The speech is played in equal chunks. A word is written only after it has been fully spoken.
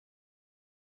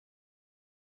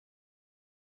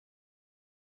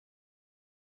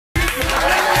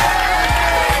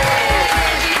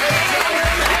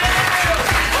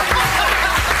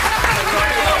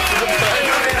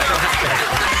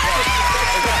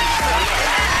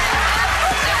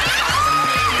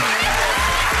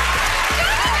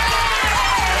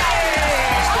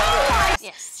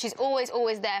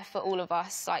always there for all of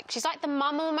us. Like, she's like the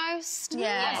mum almost.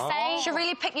 Yeah. I'd say. She'll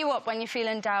really pick you up when you're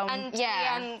feeling down. And,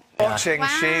 Watching,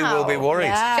 she will be worried.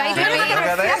 Yeah.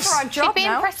 She'd be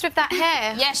impressed with that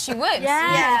hair. Yes, she would.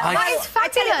 Yeah. That is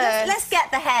fabulous. Let's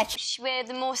get the hair. We're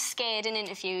the more scared in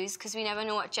interviews because we never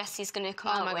know what Jessie's going to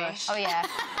come out with. Oh, yeah.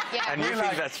 Yeah. And you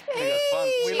think that's fun?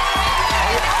 Make it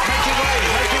rain,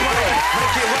 make it rain,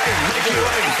 make it rain, make it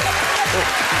rain.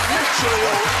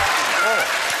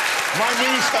 My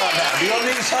knees hurt now. Do your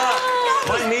knees hurt?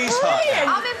 My knees hurt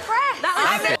now. I'm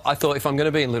impressed. I thought if I'm going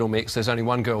to be in Little Mix, there's only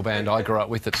one girl band I grew up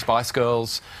with at Spice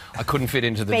Girls. I couldn't fit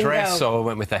into the dress, so I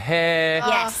went with the hair.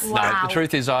 Yes. No, the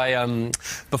truth is I... With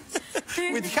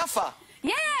kaffa.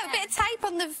 Yeah, a bit of tape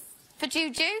on the... for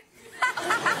Juju. On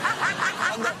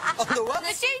the what?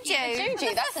 The Juju.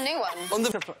 Juju, that's a new one. On the...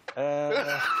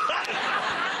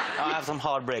 I have some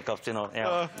hard breakups, you know.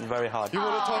 Yeah, very hard. You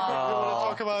want to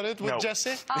talk about it with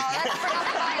Jessie?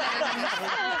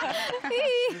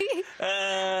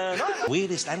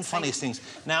 Weirdest and funniest things.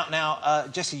 Now,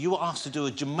 Jessie, you were asked to do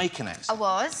a Jamaican accent. I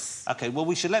was. OK, well,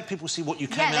 we should let people see what you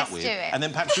came out with. do it. And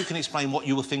then perhaps you can explain what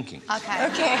you were thinking. OK.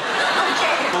 Okay.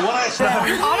 But what I said...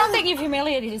 I don't think you've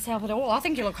humiliated yourself at all. I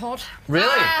think you look hot.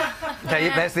 Really?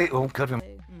 There's the... Oh, good.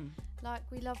 Like,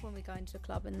 we love when we go into a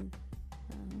club and...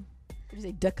 What do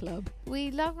you say, the club? we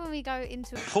love when we go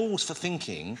into... Pause for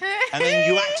thinking, and then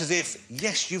you act as if,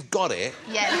 yes, you've got it.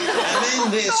 Yeah. And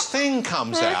then this thing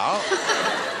comes out,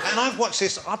 and I've watched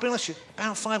this, I'll be honest with you,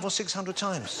 about 500 or 600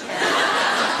 times.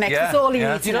 That's all you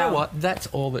need Do you know what? That's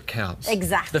all that counts.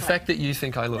 Exactly. The fact that you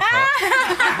think I look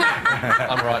hot,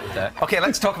 I'm right with that. OK,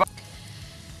 let's talk about...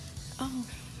 Oh.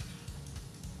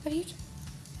 What are you...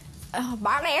 Oh,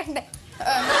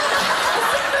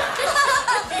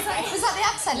 Was that the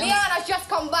accent? Leanna's just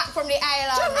come back from the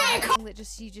airline.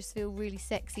 That you just feel really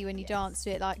sexy when you dance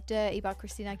to it, like Dirty by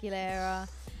Christina Aguilera.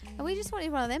 And we just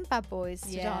wanted one of them bad boys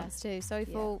to dance to, so we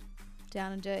thought,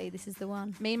 Down and Dirty, this is the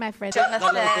one. Me and my friend. What's that?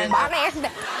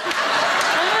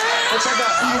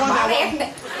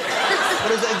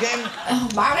 What is it again?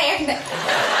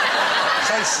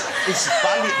 So it's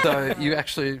valid. So you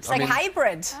actually... It's like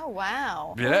hybrid. Oh,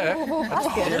 wow. Yeah. That's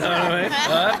good.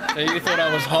 You thought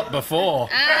I was hot before.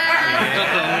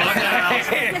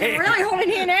 It's really hot in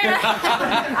here now.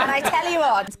 And I tell you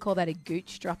what. Let's call that a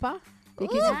gooch dropper.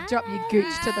 Because you drop your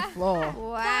gooch to the floor.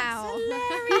 Wow.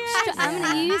 I'm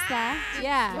going to use that.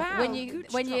 Yeah. Wow.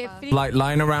 When you like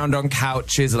lying around on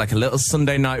couches, like a little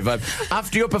Sunday night vibe.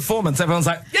 After your performance, everyone's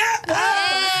like, yeah!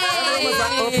 Everyone was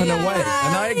like up and away.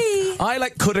 And I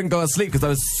like couldn't go to sleep because I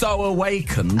was so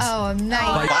awakened. Oh, nice.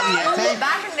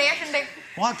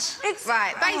 What?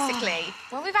 Right, basically,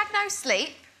 when we've had no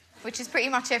sleep, which is pretty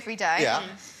much every day,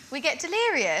 we get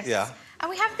delirious. Yeah. And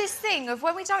we have this thing of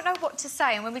when we don't know what to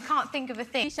say and when we can't think of a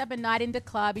thing. You should have a night in the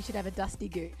club, you should have a dusty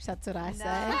gooch. That's what I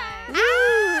say.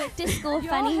 Disco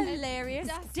funny. Hilarious.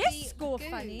 Disco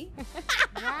funny.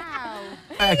 Wow.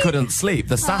 I couldn't sleep.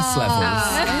 The sass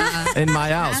levels in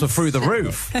my house were through the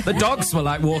roof. The dogs were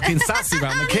like walking sassy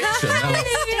around the kitchen. Like,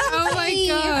 Oh my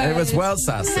God. it was well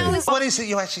sassy. What is it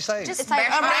you actually say? Just like,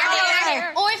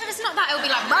 or if it's not that, it'll be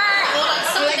like, or like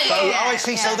something. So, I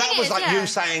see. So that was like you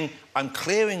saying, I'm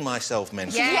clearing myself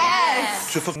mentally. Yes.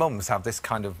 So for mums have this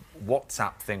kind of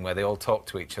WhatsApp thing where they all talk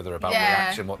to each other about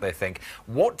reaction, what they think.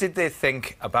 What did they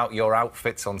think about your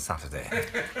outfits on Saturday?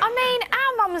 I mean,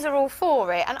 our mums are all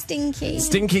for it. And Stinky.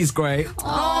 Stinky's great. Oh,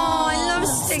 I love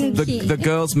Stinky. The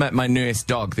girls met my newest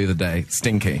dog the other day,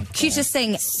 Stinky. Cutest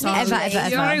thing ever.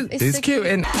 He's cute.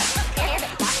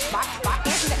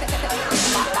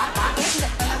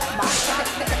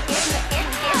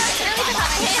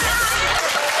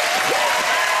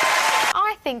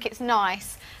 I think it's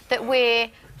nice that we're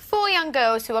 4 young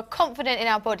girls who are confident in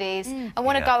our bodies and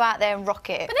want to go out there and rock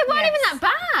it. But they weren't even that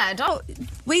bad. Oh,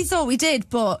 we thought we did,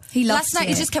 but last night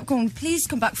he just kept going, please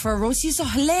come back for a roast. You're so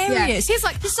hilarious. He's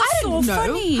like, you're so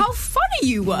funny. How funny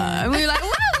you were. And we were like,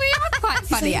 well, we are quite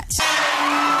funny, actually.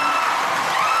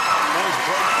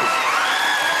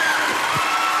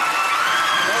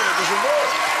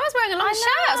 I was wearing a long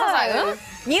shirt. I was like, oh.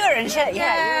 You were in a shirt, you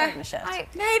were in a shirt.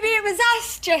 Maybe it was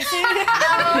us, Jessie.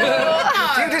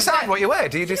 Do you decide what you wear?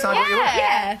 Do you decide what you wear?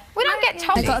 Yeah. We don't get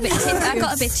told. I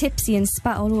got a bit tipsy and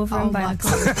spat all over him. Oh my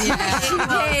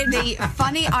God. Really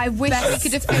funny. I wish we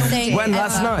could have filmed it. When,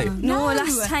 last night? No,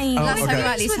 last time. Oh, Last time okay. at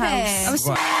Riley's house. I was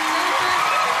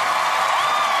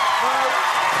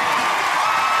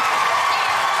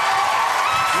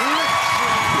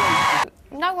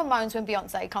No one moans when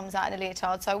Beyonce comes out in a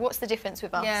leotard, so what's the difference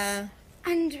with us? Yeah.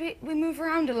 And we move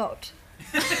around a lot.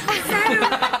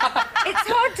 It's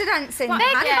hard to dance in.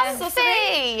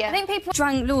 I think people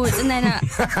drank loads and then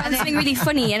and something really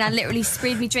funny and I literally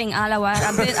sprayed me drink all over.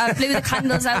 I blew the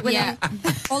candles out with it.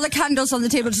 All the candles on the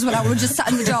table just went out. We were just sat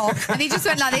in the dark. And he just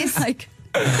went like this. Like...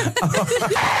 Is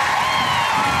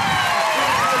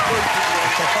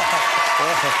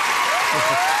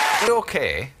it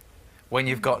okay when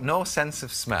you've got no sense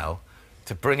of smell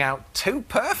to bring out 2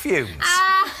 perfumes?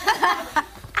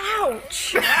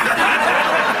 Ouch!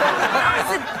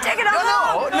 That's a dig at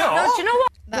all. No. Do you know what?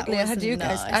 That was had you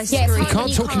guys. nice. I You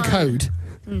can't talk in code.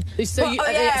 So you,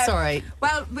 sorry.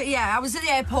 Well, but yeah, I was at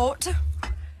the airport and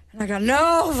I got an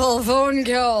awful phone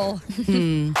call.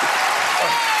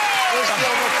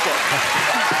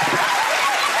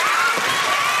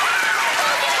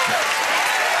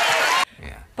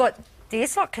 But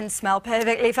these lot can smell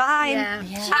perfectly fine.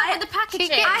 Yeah. I had the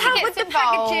packaging. I help with the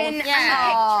packaging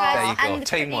There you go, and the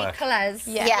teamwork. colours.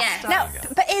 Yes. No,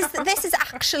 but this is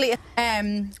actually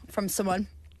from someone.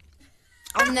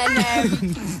 And then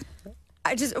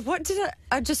I just remember She had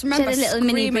a little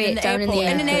mini screaming in the breakdown airport. in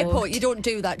the In an airport. airport, you don't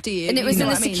do that, do you? And it was You in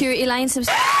know the what I mean? security line.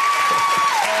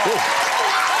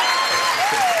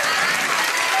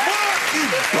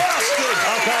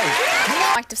 I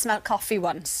might have smelled coffee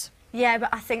once. Yeah, but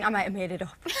I think I might have made it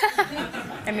up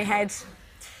in my head.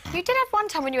 You did have one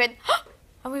time when you went, oh,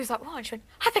 and we was like, what? And she went,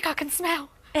 I think I can smell.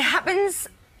 It happens,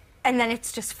 and then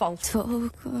it's just false. Yeah,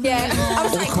 I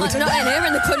was like, not in here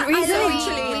in the country. We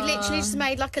literally just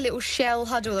made like a little shell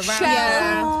huddle around her.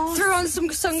 Yeah. Threw on some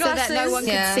sunglasses. So that no one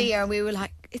could see her, and we were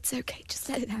like, it's okay, just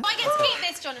let it happen. I get to keep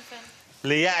this, Jonathan.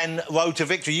 Leanne, road to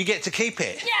victory. You get to keep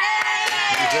it.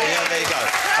 Yeah, there you go.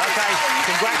 OK,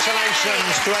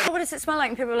 congratulations to everyone. What does it smell like?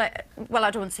 And people are like, well, I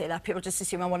don't want to say that. People just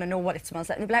assume I want to know what it smells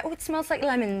like. And they'll be like, oh, it smells like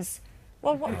lemons.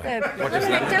 Well, what do lemons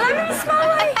smell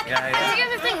like? And you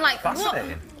ever think, like, what?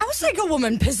 I was like a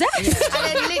woman possessed. And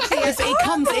then literally, as it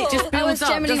comes, it just builds up,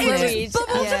 generally doesn't it? worried.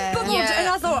 Bubbled and bubbled, and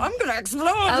I thought, I'm going to explode.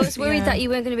 I was worried that you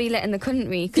weren't going to be let in the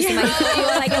country because they might thought you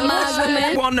were like a mad woman.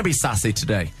 I want to be sassy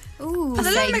today. Ooh, Put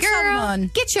the say, lemon girl, on.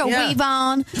 get your weave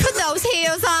on, put those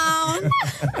heels on,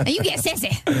 and you get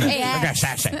sassy. Get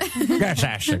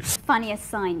sassy. Funniest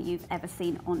sign you've ever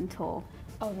seen on tour?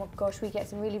 Oh my gosh, we get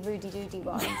some really rudy-doody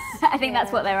ones. I think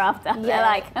that's what they're after. Yeah, They're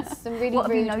like, some really what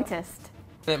have you rude noticed?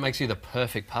 That makes you the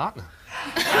perfect partner.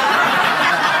 Actually,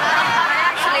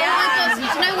 oh my gosh, do you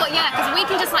know what? Yeah, because we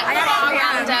can just like fly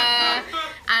around her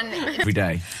and... Every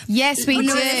day. Yes, we do.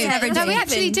 No, we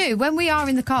actually do. When we are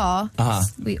in the car,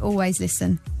 we always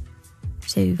listen.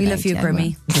 We love you,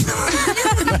 Brimmy.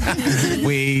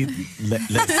 We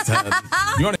listen.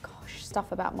 You want Gosh,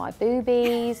 stuff about my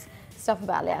boobies, stuff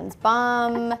about Leanne's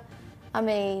bum. I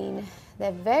mean,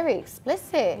 they're very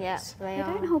explicit. Yeah, they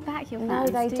are. Don't hold back your No,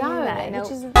 fans, they do don't. they?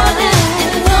 Which is...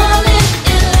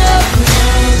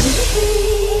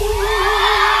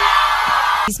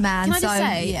 Man, Can I just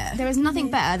say, there is nothing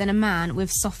better than a man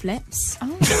with soft lips. Yeah?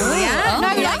 No,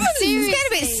 that seriously. It's getting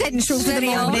a bit sensual for the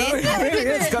morning.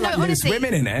 It's got like loose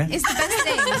women in it. It's the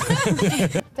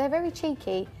best thing. They're very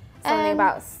cheeky. Something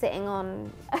about sitting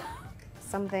on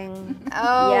something.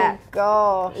 Oh, yeah.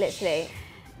 gosh. Literally.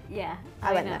 Yeah,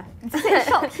 I went there. Does it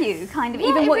shock you, kind of,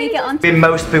 even what you get on? Been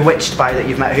most bewitched by that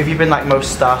you've met? Who have you been like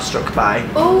most starstruck by?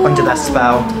 Under their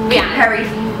spell? Rihanna. Perry.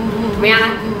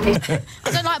 Rihanna.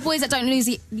 I don't like boys that don't use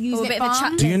lip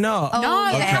balm. Do you not?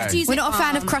 No, they have to use We're lip not a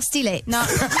fan balm. of crusty lips. No.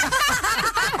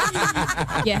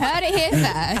 You heard it here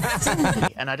first.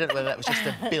 And I don't know whether that was just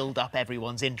to build up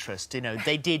everyone's interest. You know,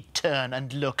 they did turn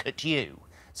and look at you.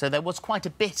 So there was quite a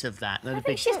bit of that. I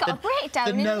think she's got a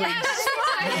breakdown. The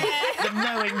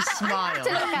knowing smile.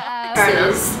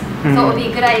 Thought it would be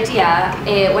a good idea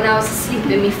when I was asleep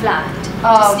in my flat to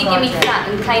sneak in my flat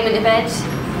and climb into bed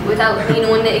without me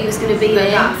knowing that he was going to be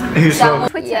there.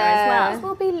 Twitter as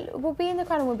well. We'll be in the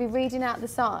crowd and we'll be reading out the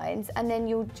signs, and then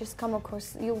you'll just come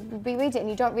across, you'll be reading and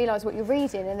you don't realise what you're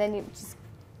reading, and then it just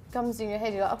comes in your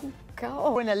head, you're like, oh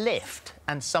God. We're in a lift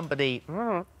and somebody,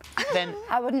 then...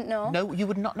 I wouldn't know. No, you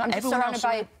would not. I'm just Everyone surrounded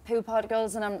by poo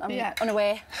particles and I'm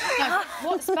unaware.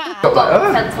 What's bad?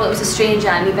 I thought it was a stranger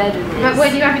in my bed with me. But were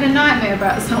you having a nightmare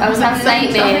about something? I was having a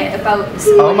nightmare about...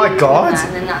 Oh my God.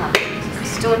 And then that happened.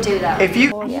 Just don't do that. If you...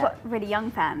 You've got really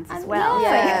young fans as well.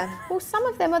 Yeah. Well, some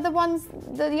of them are the ones,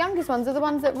 the youngest ones are the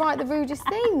ones that write the rudest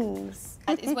things.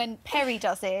 That is when Perry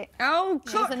does it. Oh,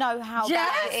 God. She doesn't know how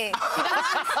bad it is. She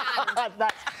doesn't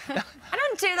understand. I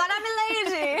don't do that, I'm a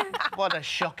lady. What a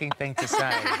shocking thing to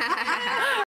say.